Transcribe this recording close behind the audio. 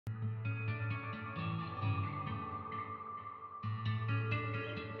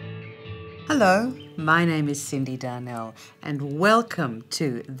Hello, my name is Cindy Darnell, and welcome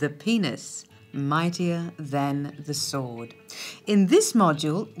to The Penis, Mightier Than the Sword. In this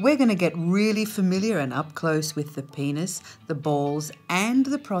module, we're going to get really familiar and up close with the penis, the balls, and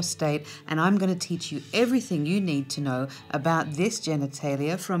the prostate, and I'm going to teach you everything you need to know about this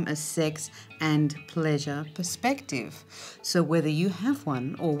genitalia from a sex and pleasure perspective. So whether you have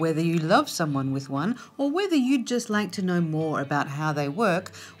one, or whether you love someone with one, or whether you'd just like to know more about how they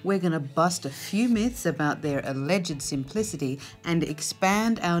work, we're going to bust a few myths about their alleged simplicity and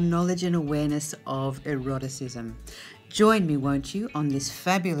expand our knowledge and awareness of eroticism. Join me, won't you, on this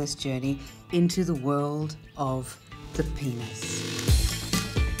fabulous journey into the world of the penis.